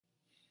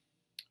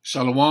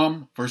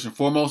Shalom. First and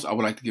foremost, I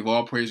would like to give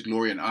all praise,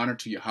 glory, and honor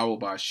to Yahweh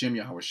Ba'Hashem,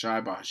 Yahweh Shai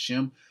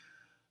Ba'Hashem,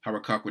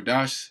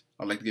 Harakakwadash.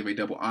 I'd like to give a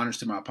double honors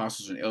to my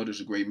apostles and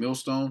elders of Great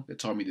Millstone that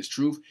taught me this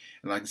truth.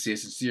 And I'd like to say a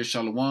sincere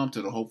shalom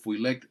to the hopeful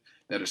elect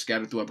that are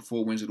scattered throughout the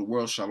four winds of the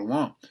world.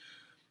 Shalom.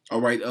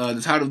 All right,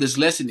 the title of this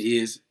lesson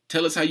is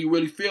Tell Us How You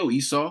Really Feel,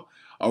 Esau.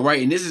 All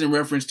right, and this is in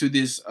reference to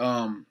this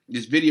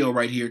this video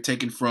right here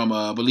taken from,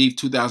 I believe,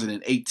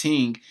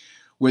 2018,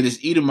 where this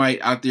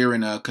Edomite out there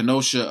in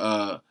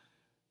Kenosha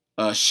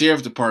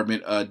Sheriff's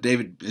Department,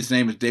 his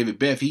name is David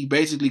Beff, he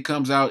basically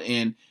comes out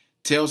and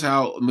tells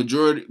how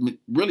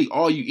really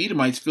all you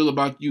Edomites feel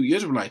about you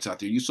Israelites out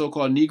there, you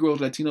so-called Negroes,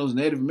 Latinos,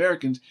 Native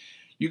Americans.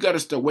 You got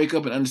to wake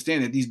up and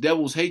understand that these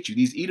devils hate you.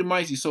 These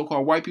Edomites, these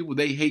so-called white people,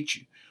 they hate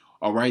you.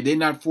 All right, they're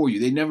not for you.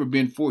 They've never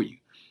been for you.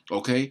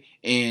 Okay,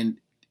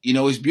 and you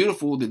know it's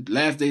beautiful. The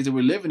last days that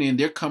we're living in,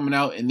 they're coming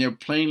out and they're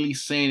plainly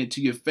saying it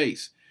to your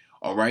face.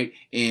 All right,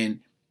 and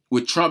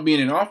with Trump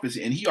being in office,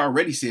 and he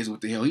already says what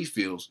the hell he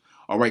feels.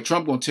 All right,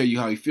 Trump gonna tell you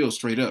how he feels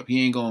straight up.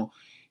 He gonna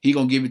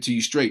give it to you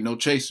straight, no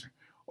chaser.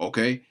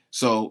 Okay,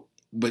 so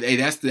but hey,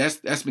 that's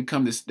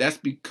become the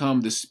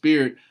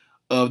spirit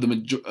of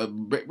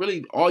the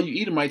really all you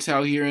Edomites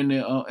out here in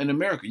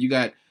America. You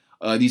got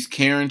these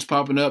Karens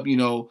popping up, you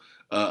know,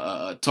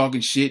 talking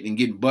shit and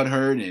getting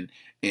butthurt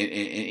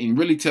and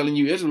really telling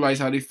you Israelites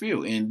how they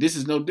feel, and this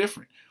is no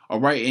different. All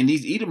right, and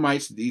these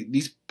Edomites,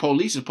 these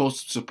police are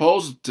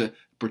supposed to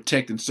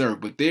protect and serve,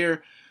 but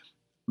their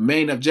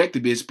main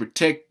objective is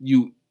protect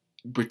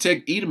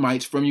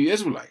Edomites from you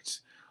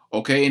Israelites.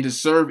 Okay, and to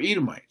serve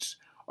Edomites.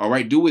 All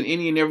right, do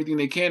any and everything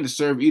they can to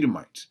serve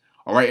Edomites.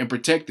 All right, and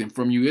protect them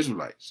from you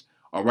Israelites.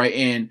 All right,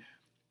 and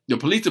the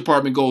police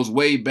department goes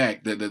way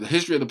back. The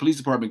history of the police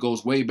department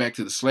goes way back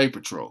to the slave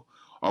patrol.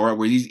 All right,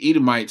 where these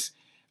Edomites,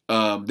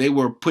 they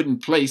were put in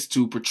place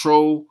to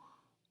patrol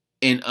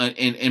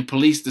and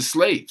police the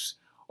slaves.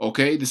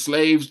 Okay, the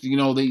slaves,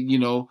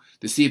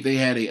 to see if they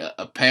had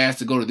a pass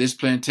to go to this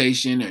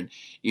plantation, and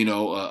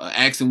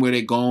ask them where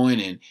they're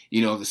going, and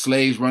if the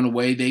slaves run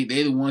away, they're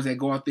the ones that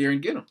go out there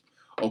and get them.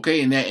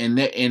 Okay, and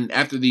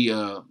after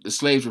the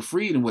slaves were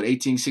freed in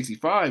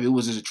 1865, it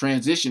was just a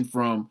transition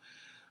from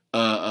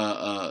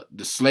the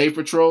slave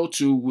patrol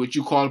to what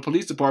you call the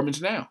police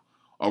departments now.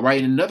 All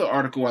right, and another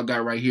article I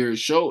got right here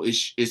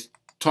is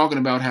talking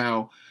about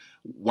how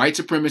white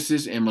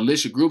supremacists and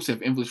militia groups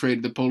have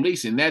infiltrated the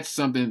police, and that's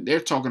something they're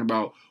talking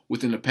about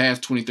within the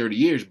past 20, 30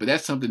 years, but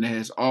that's something that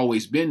has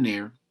always been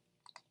there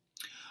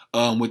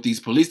with these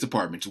police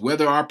departments.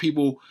 Whether our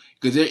people,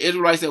 because there are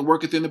Israelites that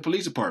work within the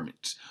police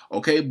departments,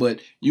 okay,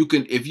 but you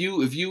can, if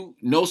you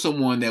know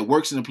someone that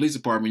works in the police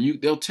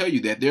department, they'll tell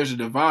you that there's a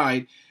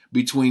divide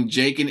between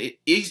Jake and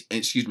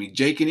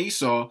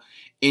Esau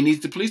in these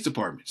police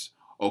departments,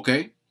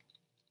 okay?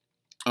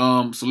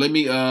 So let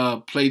me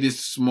play this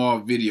small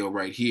video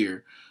right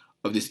here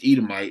of this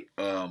Edomite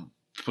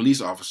police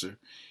officer,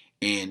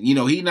 and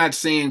he's not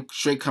saying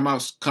straight come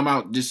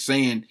out just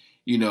saying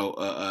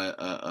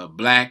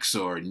blacks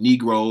or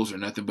Negroes or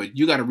nothing, but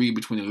you got to read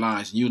between the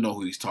lines and you'll know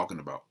who he's talking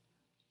about.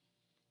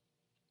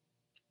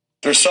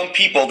 There's some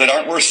people that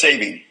aren't worth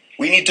saving.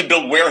 We need to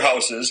build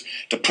warehouses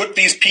to put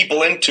these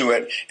people into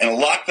it and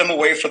lock them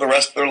away for the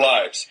rest of their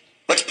lives.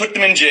 Let's put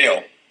them in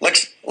jail.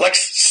 Let's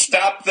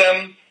stop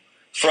them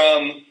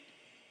from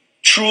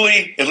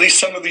truly, at least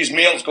some of these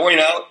males going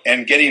out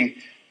and getting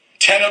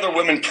 10 other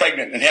women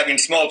pregnant and having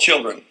small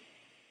children.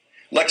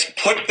 Let's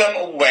put them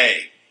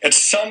away. At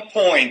some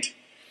point,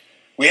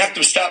 we have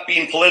to stop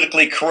being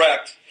politically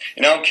correct.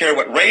 And I don't care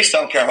what race, I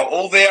don't care how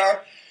old they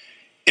are.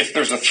 If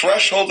there's a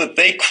threshold that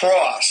they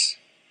cross,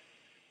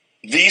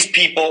 these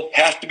people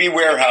have to be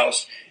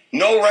warehoused.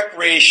 No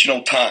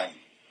recreational time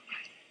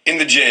in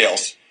the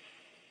jails.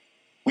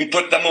 We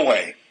put them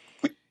away.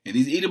 And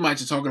these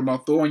Edomites are talking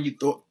about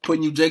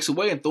putting you Jakes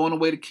away and throwing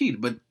away the key.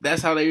 But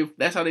that's how they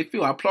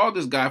feel. I applaud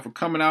this guy for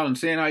coming out and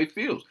saying how he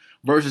feels,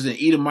 versus an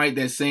Edomite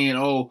that's saying,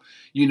 "Oh,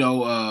 we're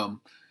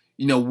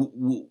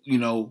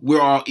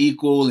all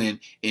equal," and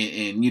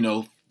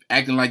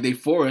acting like they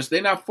for us.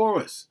 They're not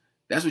for us.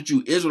 That's what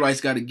you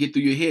Israelites got to get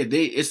through your head.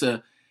 They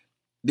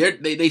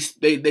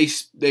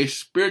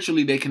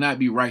spiritually they cannot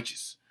be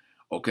righteous.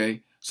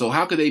 Okay, so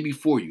how could they be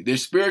for you? They're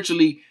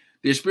spiritually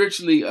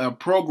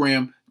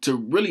programmed to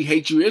really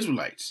hate you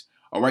Israelites.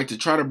 All right, to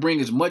try to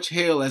bring as much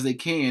hell as they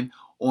can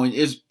on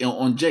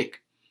Jake.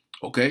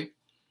 Okay.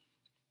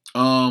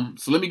 So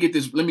let me get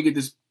this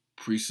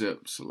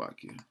precept,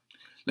 Salakia.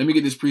 Let me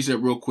get this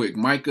precept real quick.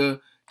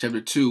 Micah chapter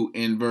 2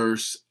 and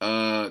verse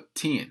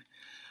 10.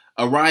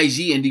 Arise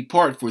ye and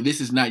depart, for this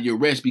is not your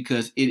rest,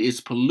 because it is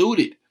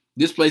polluted.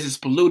 This place is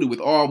polluted with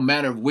all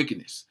manner of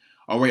wickedness.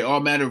 All right, all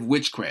manner of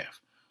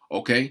witchcraft.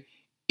 Okay.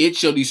 It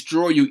shall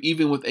destroy you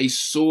even with a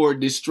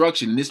sword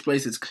destruction. This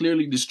place has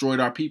clearly destroyed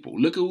our people.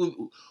 Look at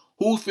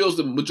who feels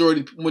the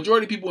majority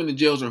of people in the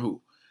jails are who?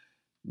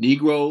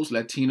 Negroes,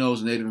 Latinos,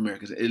 and Native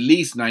Americans. At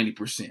least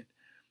 90%.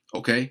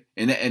 Okay?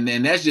 And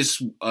that's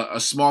just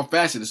a small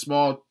facet, a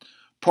small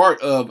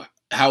part of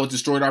how it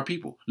destroyed our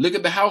people. Look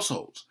at the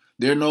households.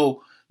 There are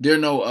no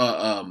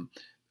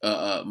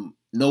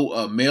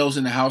no males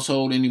in the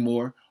household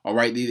anymore. All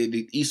right,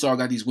 Esau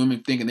got these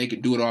women thinking they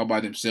can do it all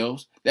by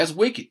themselves. That's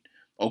wicked.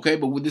 Okay,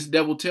 but what this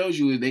devil tells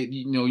you is that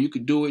you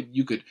could do it.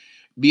 You could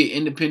be an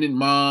independent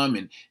mom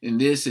and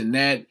this and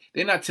that.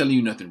 They're not telling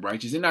you nothing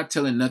righteous. They're not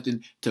telling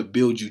nothing to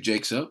build you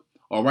jakes up.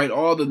 All right,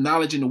 all the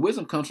knowledge and the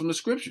wisdom comes from the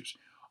scriptures.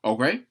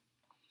 Okay,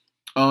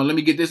 let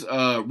me get this. Read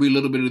a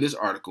little bit of this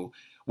article.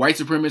 White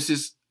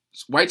supremacists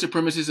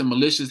and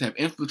militias have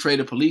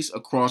infiltrated police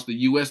across the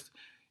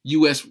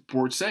U.S.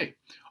 reports say.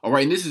 All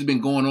right, and this has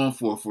been going on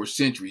for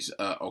centuries.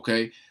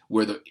 Okay,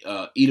 where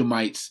the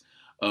Edomites,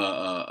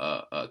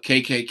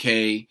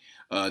 KKK,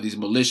 these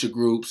militia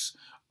groups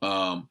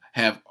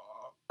have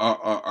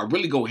are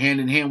really go hand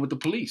in hand with the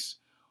police.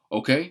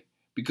 Okay,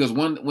 because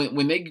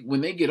when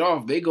they get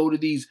off, they go to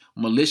these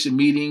militia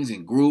meetings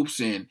and groups,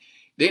 and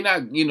they're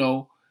not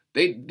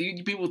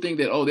these people think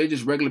that, oh, they're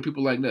just regular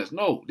people like us.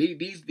 No,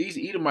 these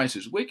Edomites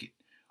is wicked.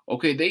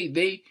 Okay,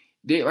 they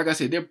like I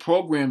said, they're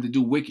programmed to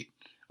do wicked.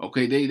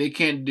 Okay, they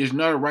can't. There's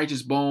not a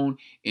righteous bone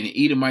in an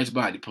Edomite's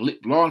body.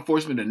 Law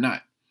enforcement are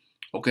not.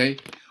 Okay,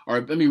 all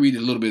right. Let me read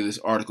a little bit of this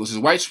article. It says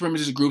white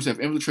supremacist groups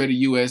have infiltrated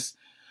U.S.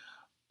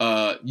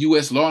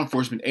 law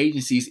enforcement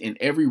agencies in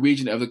every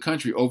region of the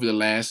country over the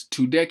last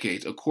 2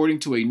 decades, according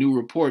to a new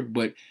report.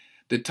 But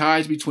the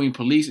ties between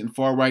police and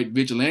far-right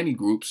vigilante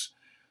groups,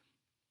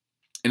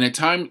 in a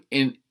timely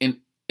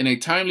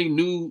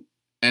new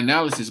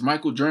analysis,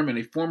 Michael German,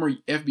 a former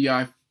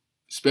FBI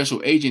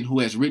special agent who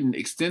has written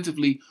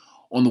extensively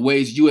on the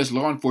ways U.S.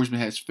 law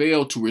enforcement has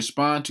failed to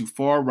respond to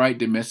far-right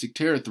domestic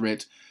terror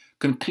threats,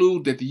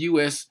 conclude that the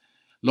U.S.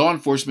 law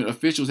enforcement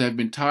officials have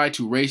been tied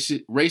to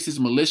racist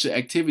militia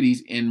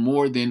activities in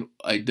more than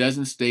a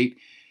dozen states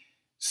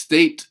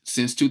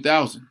since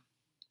 2000,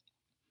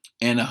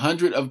 and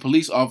since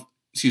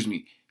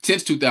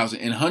 2000,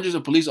 and hundreds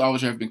of police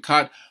officers have been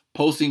caught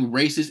posting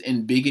racist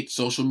and bigot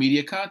social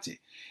media content,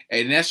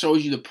 and that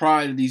shows you the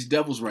pride of these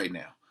devils right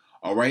now.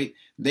 All right,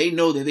 they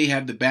know that they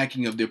have the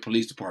backing of their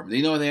police department.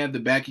 They know they have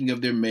the backing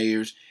of their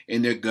mayors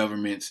and their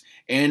governments,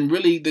 and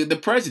really the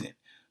president.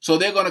 So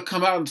they're going to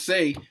come out and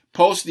say,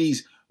 post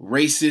these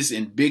racist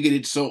and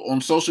bigoted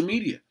on social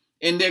media,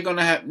 and they're not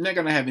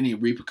going to have any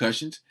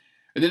repercussions,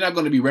 and they're not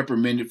going to be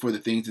reprimanded for the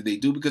things that they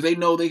do because they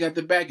know they got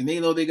the backing. They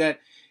know they got.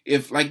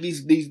 If like this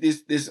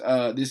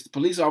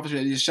police officer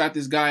that just shot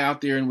this guy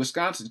out there in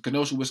Wisconsin,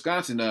 Kenosha,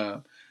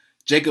 Wisconsin,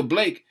 Jacob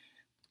Blake.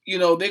 They're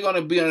going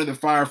to be under the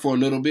fire for a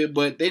little bit,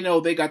 but they know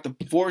they got the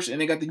force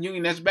and they got the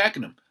union that's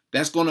backing them.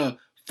 That's going to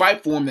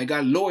fight for them. They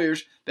got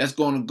lawyers that's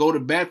going to go to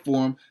bat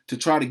for them to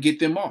try to get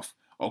them off.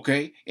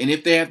 Okay, and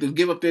if they have to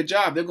give up their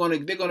job, they're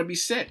going to be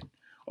set.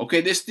 Okay,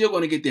 they're still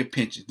going to get their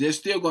pensions. They're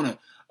still going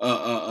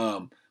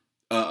to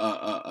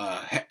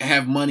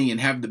have money and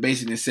have the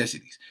basic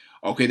necessities.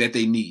 Okay, that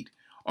they need.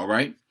 All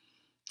right.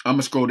 I'm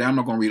going to scroll down. I'm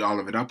not going to read all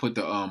of it. I'll put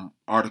the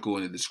article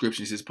in the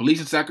description. It says, police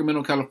in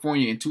Sacramento,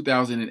 California in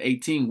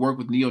 2018 worked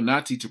with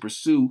neo-Nazis to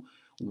pursue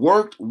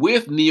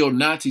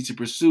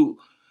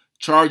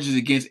charges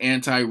against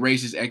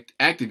anti-racist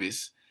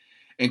activists,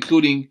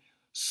 including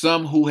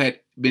some who had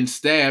been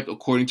stabbed,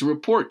 according to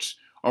reports.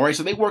 All right,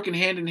 so they working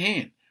hand in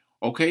hand.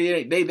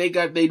 Okay, they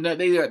have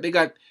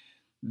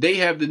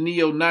the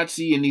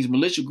neo-Nazi and these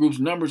militia groups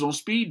numbers on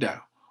speed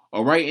dial.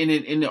 All right, and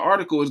in the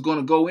article is going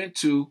to go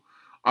into.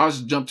 I'll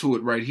just jump to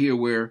it right here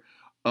where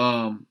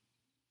the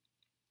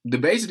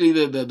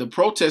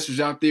protesters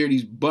out there,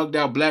 these bugged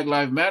out Black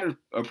Lives Matter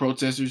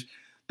protesters,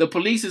 the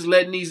police is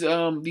letting these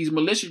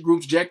militia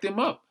groups jack them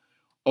up.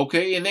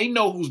 Okay, and they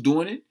know who's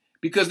doing it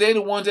because they're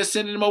the ones that's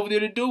sending them over there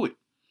to do it.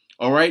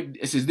 All right,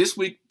 it says this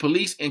week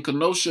police in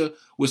Kenosha,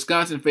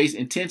 Wisconsin face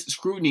intense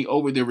scrutiny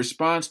over their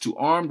response to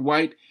armed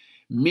white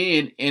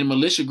men and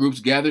militia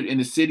groups gathered in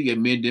the city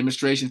amid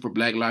demonstrations for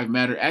Black Lives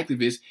Matter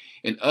activists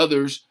and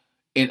others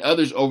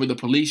over the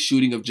police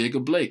shooting of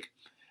Jacob Blake,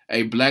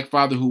 a black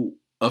father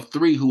of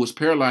 3 who was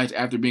paralyzed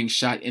after being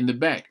shot in the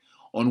back.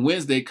 On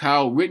Wednesday,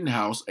 Kyle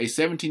Rittenhouse, a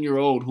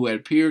 17-year-old who had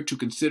appeared to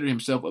consider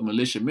himself a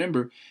militia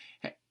member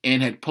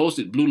and had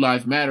posted Blue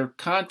Lives Matter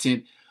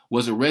content,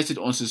 was arrested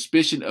on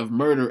suspicion of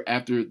murder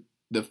after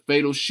the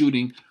fatal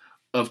shooting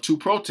of 2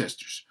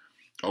 protesters.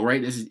 All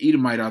right, this is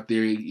Edomite out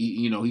there.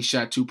 He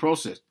shot 2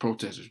 protesters.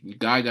 The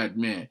guy got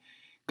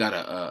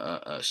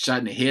a shot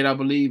in the head, I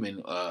believe,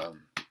 and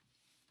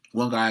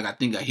one guy I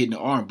think got hit in the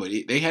arm, but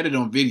they had it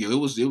on video.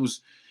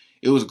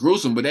 It was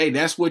gruesome, but hey,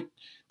 that's what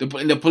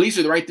the police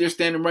are right there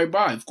standing right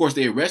by. Of course,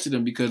 they arrested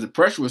him because the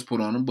pressure was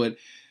put on them. But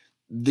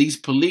these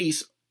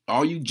police,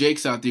 all you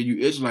jakes out there, you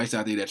Israelites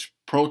out there that's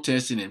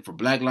protesting and for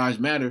Black Lives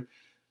Matter,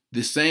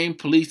 the same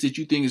police that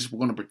you think is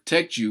going to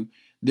protect you,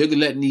 they're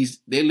letting these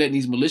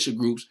militia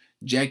groups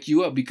jack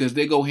you up because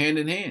they go hand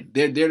in hand.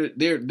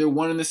 They're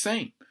one and the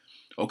same.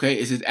 Okay,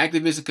 it says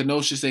activists in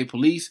Kenosha say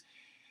police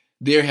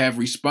there have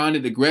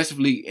responded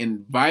aggressively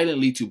and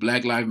violently to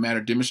Black Lives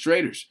Matter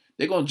demonstrators.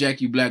 They're going to jack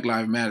you Black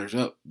Lives Matters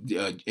up,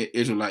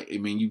 Israelite. I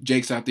mean, you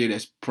jakes out there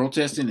that's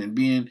protesting and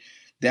being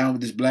down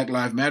with this Black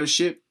Lives Matter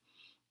shit,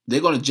 they're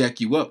going to jack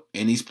you up,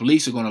 and these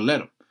police are going to let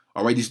them.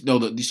 All right,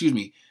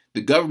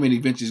 the government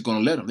eventually is going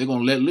to let them. They're going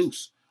to let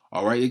loose.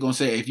 All right. They're going to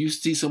say, if you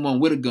see someone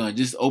with a gun,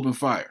 just open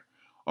fire.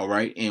 All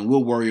right. And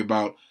we'll worry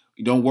about,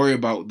 don't worry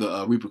about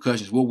the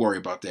repercussions. We'll worry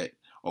about that.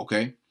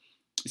 Okay.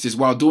 It says,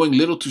 while doing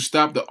little to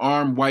stop the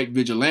armed white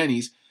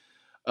vigilantes,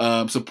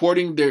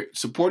 supporting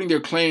their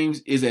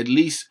claims is at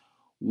least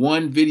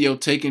one video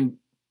taken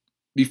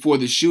before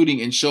the shooting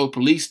and showed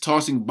police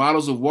tossing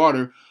bottles of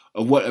water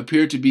of what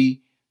appeared to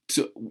be,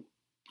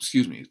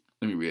 excuse me,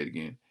 let me read it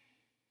again.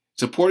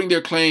 Supporting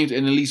their claims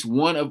and at least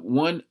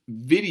one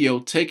video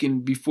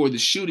taken before the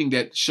shooting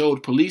that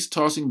showed police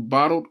tossing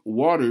bottled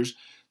waters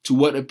to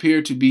what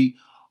appeared to be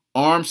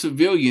armed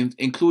civilians,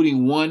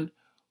 including one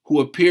who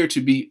appeared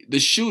to be the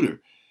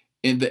shooter.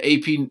 And the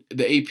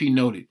AP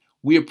noted,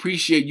 "We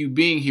appreciate you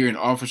being here," an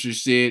officer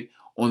said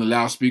on the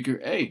loudspeaker.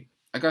 Hey,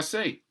 like I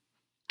say,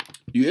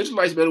 you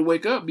Israelites better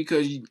wake up,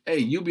 because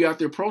you'll be out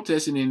there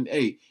protesting, and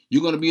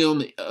you're gonna be on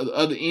the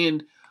other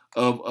end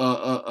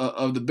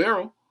of the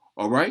barrel.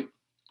 All right,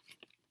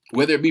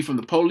 whether it be from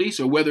the police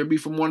or whether it be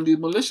from one of these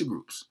militia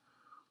groups.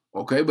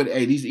 Okay, but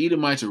these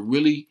Edomites are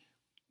really,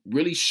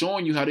 really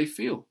showing you how they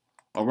feel.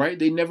 All right,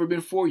 they never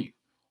been for you.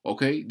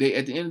 Okay, they,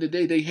 at the end of the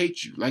day, they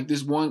hate you. Like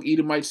this one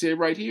Edomite said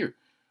right here.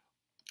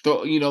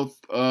 So,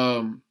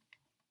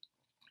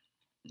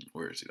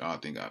 where is it? I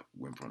think I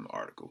went from the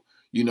article.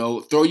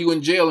 Throw you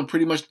in jail and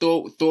pretty much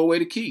throw away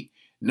the key.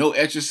 No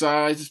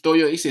exercise.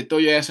 He said throw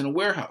your ass in a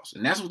warehouse,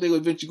 and that's what they're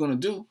eventually going to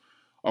do.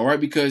 All right,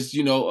 because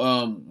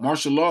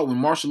martial law. When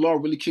martial law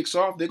really kicks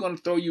off, they're going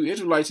to throw you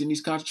Israelites in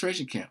these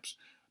concentration camps.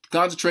 The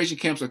concentration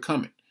camps are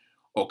coming.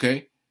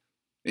 Okay,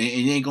 and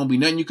there ain't going to be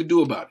nothing you can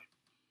do about it.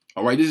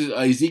 All right, this is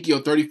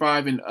Ezekiel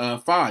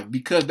 35:5.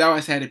 Because thou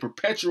hast had a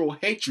perpetual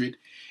hatred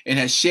and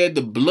hast shed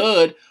the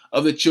blood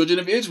of the children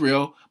of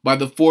Israel by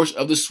the force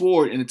of the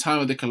sword in the time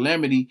of the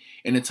calamity,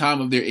 in the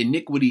time of their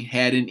iniquity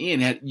had an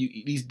end.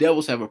 These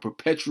devils have a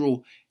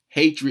perpetual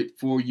hatred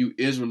for you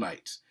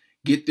Israelites.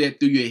 Get that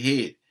through your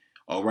head.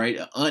 All right,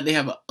 they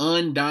have an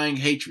undying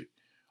hatred.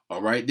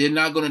 All right, they're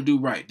not going to do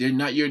right.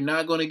 You're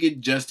not going to get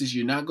justice.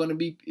 You're not going to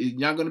be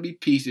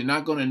peace. They're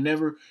not going to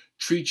never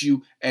treat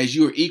you as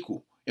you're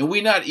equal. And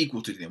we're not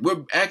equal to them.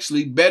 We're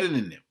actually better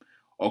than them.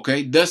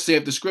 Okay, thus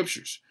saith the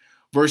scriptures.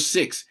 Verse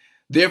 6,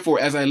 therefore,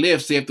 as I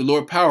live, saith the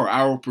Lord power,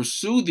 I will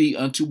pursue thee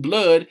unto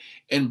blood,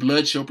 and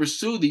blood shall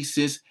pursue thee,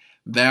 since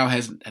thou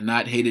hast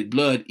not hated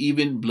blood,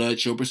 even blood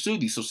shall pursue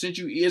thee. So since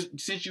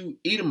you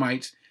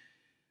Edomites,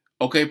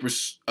 okay,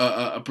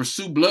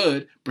 pursue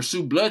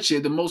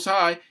bloodshed, the Most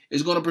High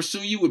is going to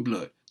pursue you with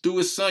blood through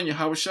his son,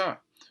 Yahushua.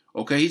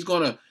 Okay, he's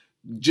going to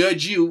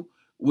judge you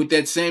with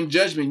that same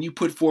judgment you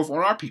put forth on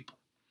our people.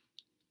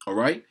 All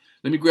right,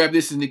 let me grab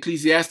this in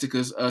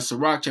Ecclesiasticus,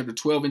 Sirach chapter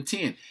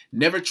 12:10.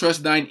 Never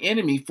trust thine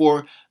enemy,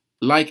 for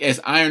like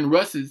as iron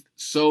rusteth,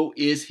 so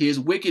is his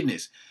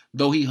wickedness.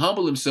 Though he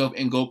humble himself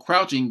and go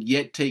crouching,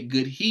 yet take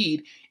good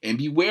heed and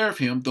beware of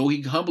him. Though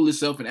he humble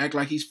himself and act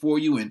like he's for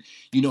you, and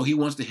he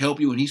wants to help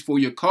you and he's for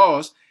your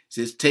cause,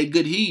 says take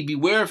good heed,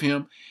 beware of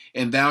him,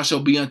 and thou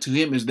shalt be unto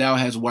him as thou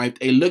hast wiped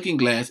a looking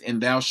glass, and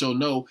thou shalt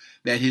know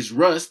that his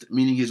rust,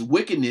 meaning his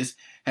wickedness,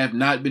 have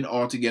not been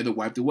altogether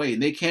wiped away.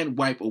 And they can't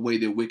wipe away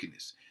their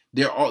wickedness.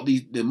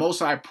 The Most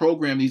High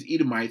programmed these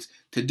Edomites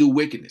to do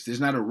wickedness. There's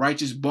not a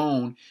righteous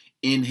bone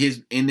in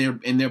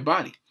their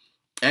body.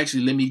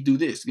 Actually, let me do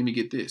this. Let me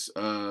get this.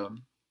 2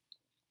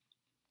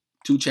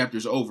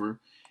 chapters over,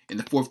 in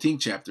the 14th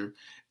chapter,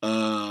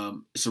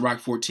 Sirach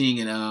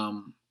 14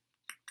 and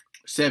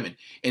 7.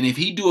 And if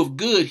he doeth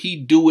good, he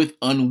doeth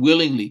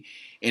unwillingly,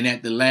 and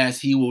at the last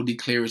he will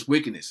declare his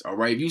wickedness. All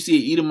right. If you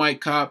see an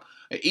Edomite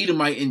an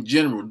Edomite in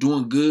general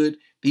doing good,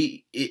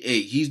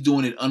 he's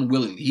doing it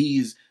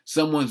unwillingly.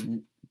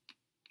 Someone's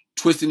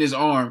twisting his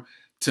arm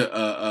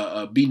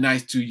to be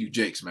nice to you,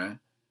 Jakes, man.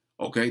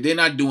 Okay, they're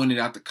not doing it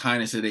out the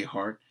kindness of their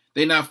heart.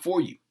 They're not for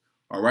you.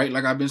 All right,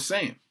 like I've been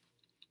saying.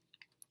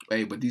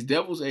 Hey, but these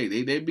devils,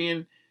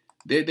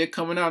 they're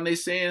coming out and they're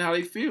saying how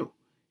they feel,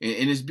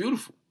 and it's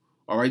beautiful.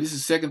 All right, this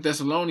is 2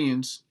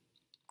 Thessalonians,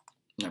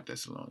 not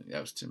Thessalonians,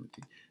 that was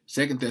Timothy.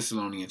 2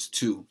 Thessalonians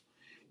 2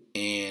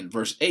 and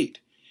verse 8.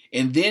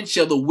 And then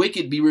shall the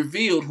wicked be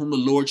revealed, whom the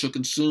Lord shall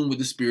consume with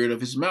the spirit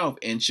of his mouth,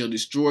 and shall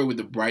destroy with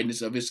the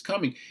brightness of his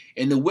coming.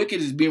 And the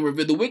wicked is being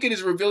revealed. The wicked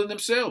is revealing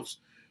themselves.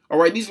 All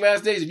right, in these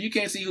last days, if you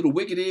can't see who the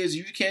wicked is,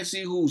 you can't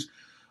see who's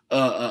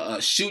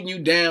shooting you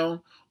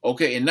down,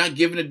 okay, and not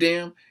giving a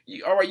damn.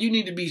 All right, you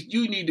need to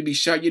be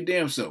shot your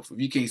damn self if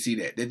you can't see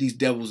that these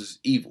devils is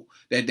evil.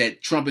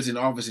 That Trump is in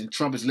office and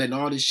Trump is letting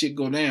all this shit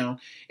go down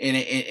and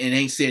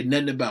ain't said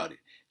nothing about it.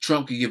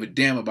 Trump could give a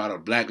damn about a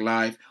black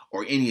life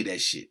or any of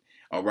that shit.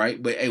 All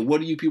right, but hey, what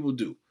do you people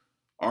do?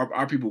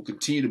 Our people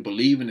continue to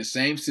believe in the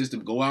same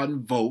system, go out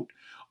and vote,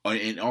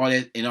 and all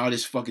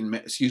this fucking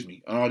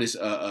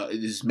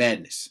this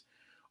madness.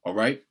 All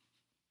right,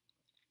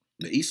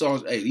 the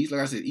Esau's,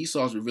 like I said,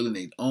 Esau's revealing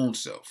their own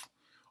self.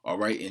 All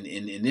right,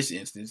 in this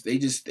instance, they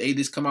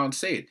just come out and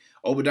say it.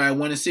 Obadiah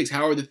 1:6.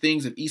 How are the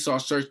things of Esau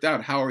searched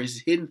out? How are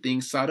his hidden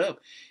things sought up?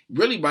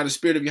 Really, by the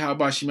spirit of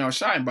Yahweh Shemel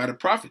Shai and by the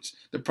prophets.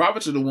 The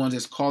prophets are the ones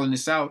that's calling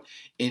this out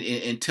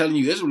and telling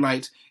you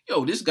Israelites,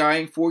 yo, this guy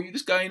ain't for you.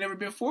 This guy ain't never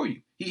been for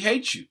you. He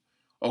hates you.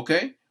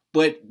 Okay,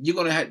 but you're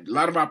gonna have a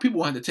lot of our people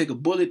will have to take a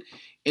bullet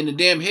in the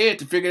damn head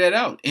to figure that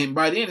out, and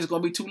by then it's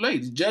gonna be too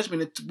late. The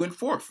judgment went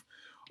forth.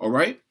 All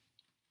right.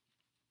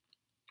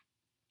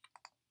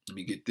 Let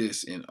me get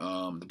this in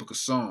the book of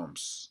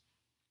Psalms.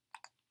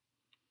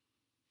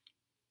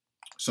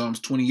 Psalms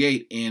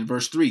 28 and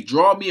verse 3.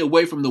 Draw me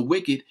away from the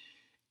wicked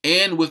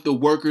and with the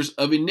workers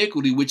of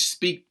iniquity, which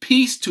speak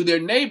peace to their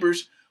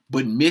neighbors,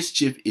 but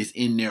mischief is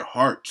in their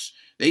hearts.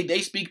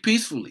 They speak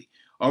peacefully.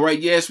 All right,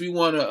 yes, we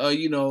want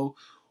to,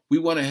 we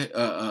want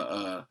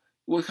to,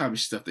 what kind of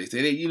stuff they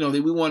say?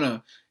 We want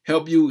to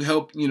help you,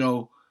 help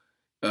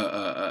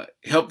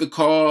the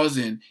cause,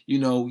 and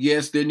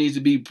yes, there needs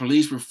to be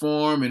police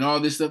reform and all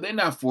this stuff. They're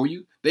not for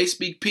you. They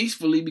speak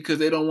peacefully because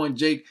they don't want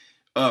Jake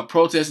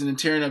protesting and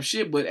tearing up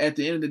shit. But at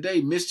the end of the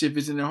day, mischief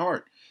is in their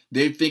heart.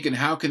 They're thinking,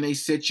 how can they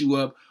set you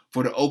up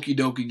for the okie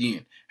doke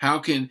again? How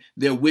can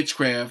their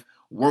witchcraft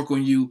work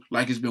on you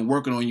like it's been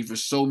working on you for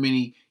so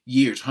many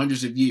years,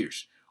 hundreds of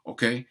years?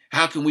 Okay,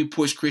 how can we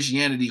push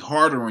Christianity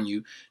harder on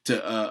you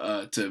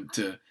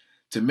to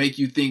make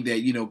you think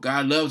that,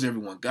 God loves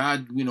everyone.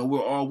 God,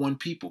 we're all one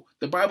people.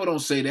 The Bible don't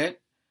say that.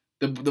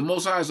 The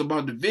Most High is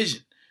about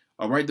division.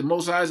 All right. The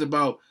Most High is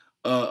about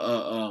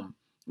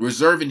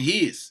reserving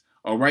his,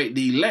 all right,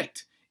 the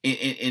elect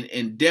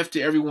and death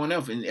to everyone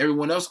else, and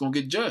everyone else going to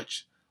get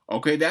judged.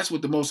 Okay. That's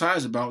what the Most High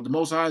is about. The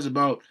Most High is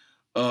about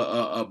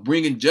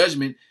bringing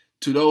judgment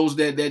to those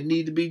that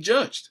need to be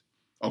judged.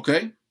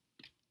 Okay.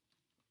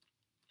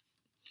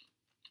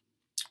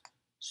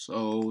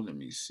 So let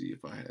me see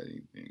if I had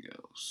anything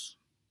else.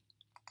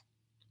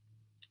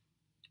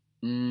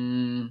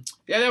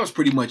 Yeah, that was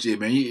pretty much it,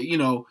 man.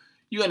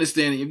 You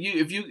understand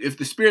if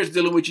the spirit's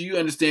dealing with you, you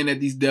understand that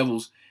these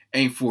devils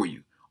ain't for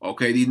you.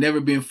 Okay, they've never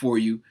been for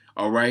you.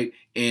 All right,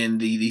 and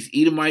these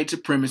Edomite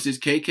supremacists,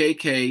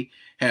 KKK,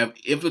 have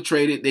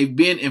infiltrated. They've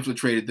been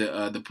infiltrated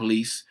the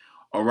police.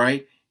 All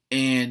right,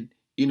 and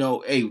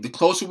hey, the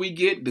closer we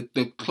get,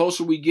 the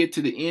closer we get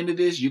to the end of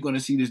this, you're gonna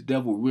see this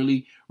devil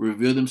really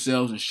reveal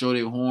themselves and show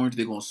their horns.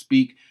 They're gonna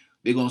speak.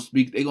 They're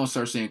gonna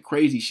start saying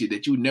crazy shit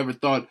that you never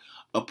thought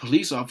a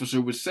police officer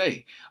would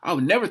say. I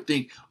would never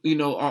think,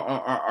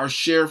 our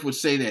sheriff would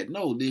say that.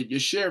 No, your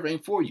sheriff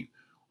ain't for you.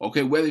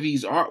 Okay, whether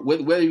he's an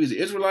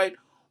Israelite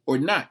or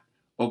not.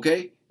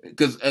 Okay,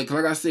 because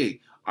like I said,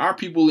 our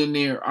people in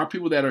there, our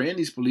people that are in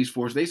these police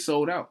force, they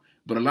sold out.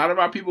 But a lot of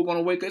our people are going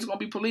to wake up. It's going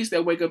to be police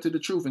that wake up to the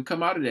truth and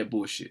come out of that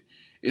bullshit.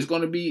 It's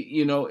going to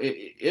be,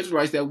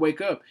 Israelites that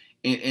wake up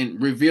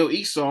and reveal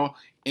Esau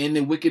and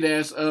the wicked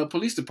ass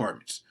police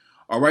departments.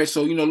 All right,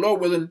 so, Lord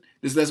willing,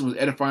 this lesson was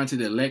edifying to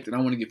the elect, and I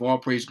want to give all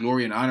praise,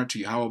 glory, and honor to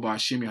Yahweh by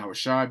Hashem, Yahweh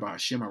Shai, by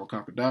Hashem, Yahweh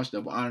Kakadash,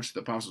 double honors to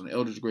the apostles and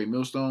elders of the great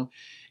millstone,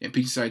 and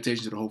peace and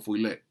salutation to the hopeful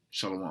elect.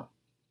 Shalom.